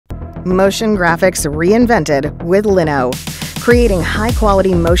Motion graphics reinvented with Lino. Creating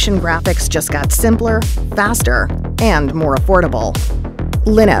high-quality motion graphics just got simpler, faster, and more affordable.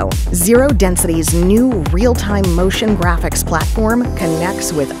 Lino, Zero Density's new real-time motion graphics platform,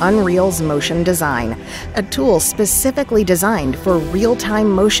 connects with Unreal's motion design, a tool specifically designed for real-time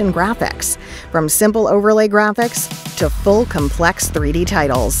motion graphics, from simple overlay graphics to full complex 3D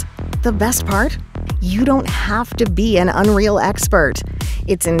titles. The best part? You don't have to be an Unreal expert.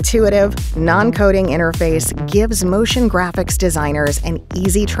 Its intuitive, non-coding interface gives motion graphics designers an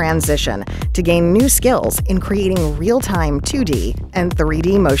easy transition to gain new skills in creating real-time 2D and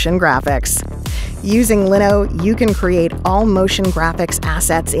 3D motion graphics. Using Lino, you can create all motion graphics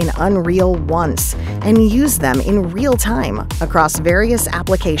assets in Unreal once and use them in real time across various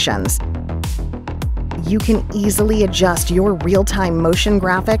applications. You can easily adjust your real-time motion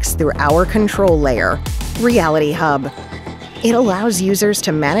graphics through our control layer, Reality Hub. It allows users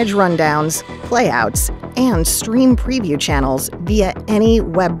to manage rundowns, playouts, and stream preview channels via any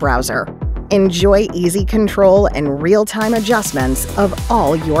web browser. Enjoy easy control and real-time adjustments of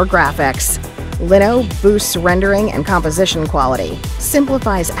all your graphics. Lino boosts rendering and composition quality,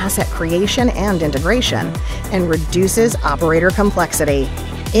 simplifies asset creation and integration, and reduces operator complexity.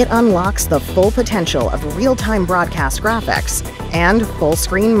 It unlocks the full potential of real-time broadcast graphics and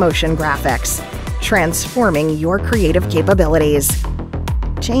full-screen motion graphics, transforming your creative capabilities.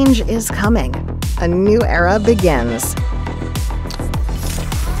 Change is coming. A new era begins.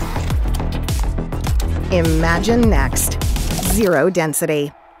 Imagine next. Zero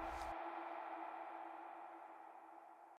Density.